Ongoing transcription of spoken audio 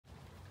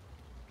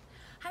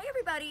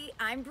everybody,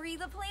 I'm Bree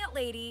the Plant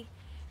Lady,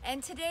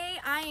 and today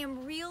I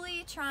am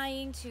really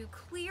trying to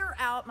clear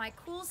out my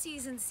cool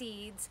season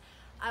seeds.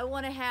 I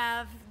want to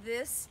have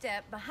this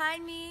step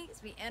behind me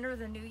as we enter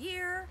the new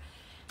year,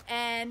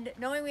 and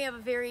knowing we have a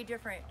very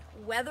different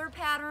weather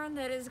pattern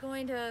that is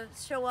going to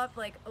show up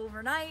like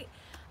overnight,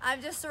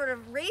 I'm just sort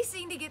of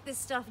racing to get this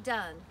stuff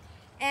done.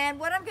 And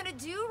what I'm going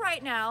to do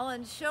right now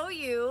and show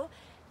you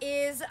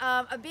is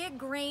a big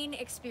grain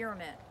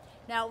experiment.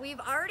 Now, we've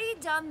already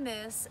done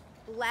this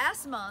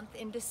last month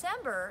in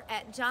December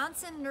at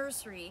Johnson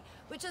Nursery,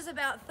 which is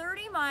about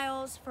 30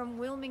 miles from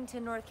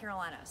Wilmington, North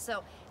Carolina.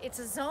 So it's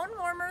a zone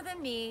warmer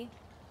than me,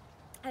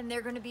 and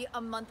they're going to be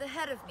a month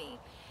ahead of me.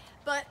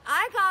 But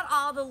I got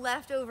all the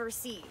leftover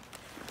seed.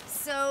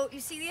 So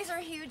you see, these are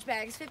huge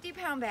bags,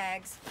 50-pound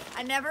bags.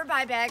 I never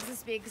buy bags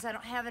this big because I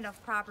don't have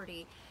enough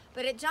property.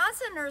 But at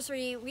Johnson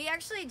Nursery, we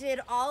actually did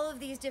all of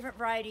these different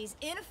varieties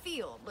in a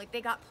field. Like,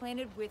 they got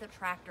planted with a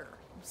tractor.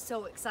 I'm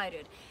so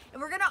excited.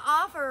 And we're gonna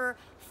offer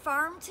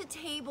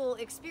farm-to-table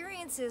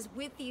experiences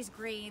with these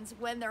grains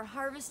when they're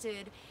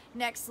harvested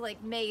next,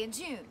 like, May and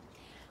June.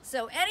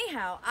 So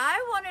anyhow,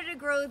 I wanted to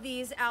grow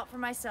these out for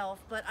myself,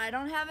 but I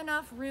don't have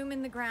enough room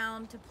in the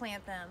ground to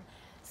plant them.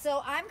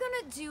 So I'm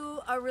gonna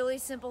do a really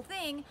simple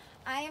thing.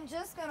 I am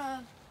just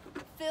gonna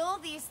fill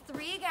these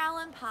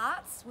 3-gallon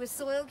pots with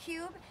soil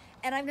cube,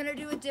 and I'm gonna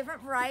do a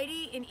different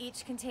variety in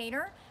each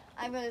container.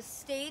 I'm gonna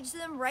stage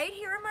them right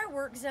here in my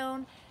work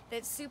zone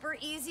that's super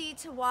easy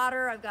to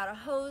water. I've got a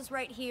hose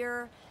right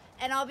here,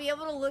 and I'll be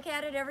able to look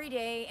at it every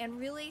day and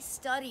really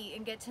study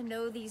and get to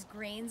know these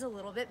grains a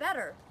little bit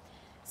better.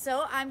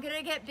 So I'm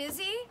gonna get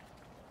busy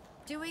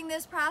doing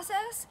this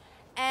process,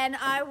 and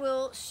I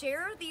will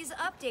share these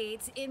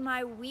updates in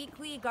my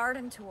weekly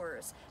garden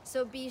tours.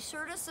 So be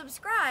sure to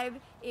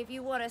subscribe if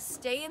you want to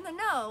stay in the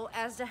know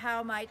as to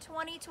how my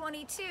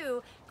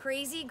 2022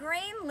 Crazy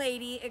Grain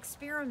Lady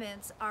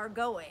experiments are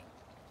going.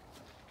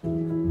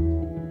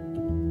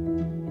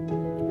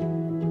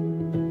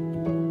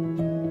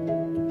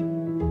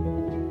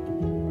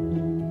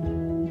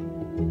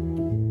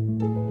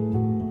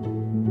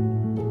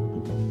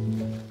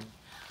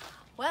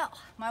 Well,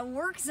 my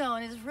work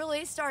zone is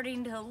really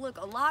starting to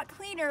look a lot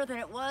cleaner than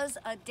it was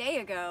a day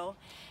ago.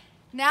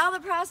 Now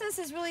the process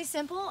is really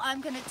simple.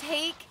 I'm gonna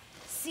take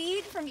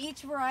seed from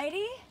each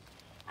variety.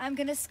 I'm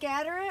gonna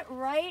scatter it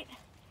right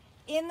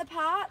in the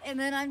pot, and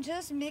then I'm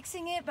just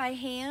mixing it by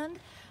hand.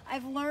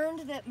 I've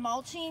learned that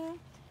mulching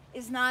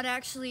is not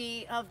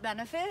actually of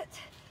benefit.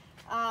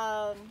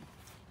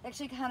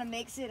 Actually kind of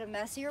makes it a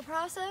messier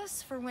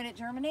process for when it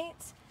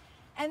germinates.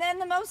 And then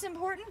the most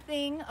important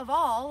thing of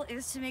all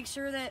is to make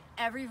sure that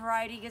every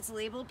variety gets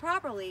labeled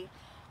properly.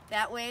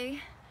 That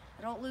way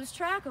I don't lose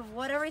track of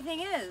what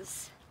everything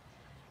is.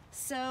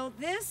 So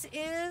this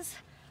is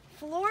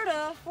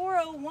Florida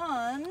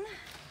 401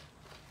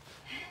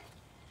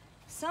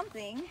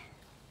 something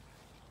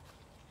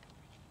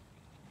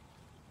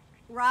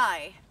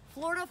rye.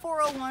 Florida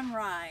 401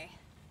 rye.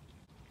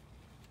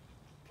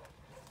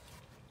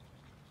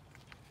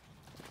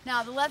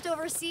 Now the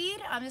leftover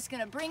seed, I'm just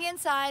gonna bring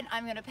inside.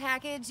 I'm gonna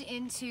package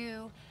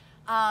into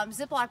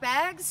Ziploc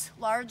bags,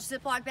 large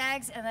Ziploc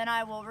bags, and then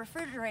I will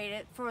refrigerate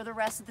it for the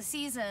rest of the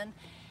season.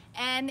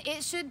 And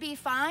it should be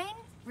fine,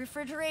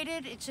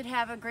 refrigerated. It should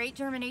have a great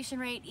germination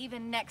rate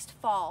even next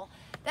fall.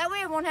 That way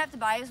I won't have to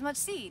buy as much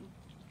seed.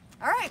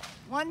 All right,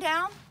 one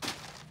down.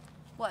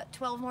 What,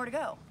 12 more to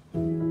go.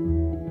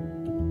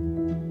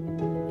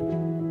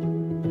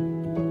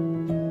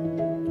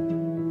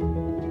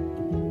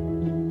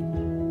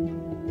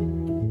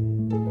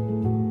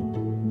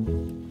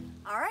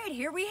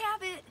 Here we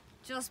have it,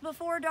 just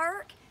before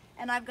dark,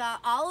 and I've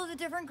got all of the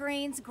different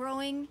grains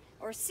growing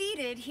or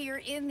seeded here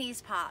in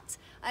these pots.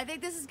 I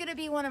think this is going to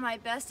be one of my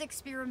best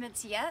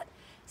experiments yet.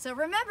 So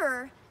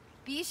remember,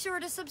 be sure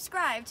to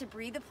subscribe to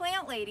Bree the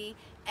Plant Lady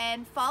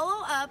and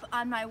follow up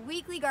on my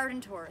weekly garden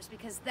tours,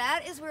 because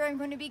that is where I'm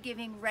going to be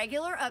giving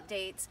regular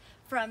updates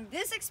from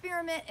this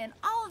experiment and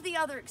all of the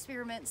other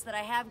experiments that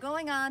I have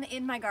going on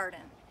in my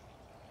garden.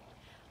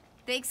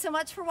 Thanks so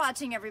much for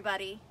watching,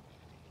 everybody.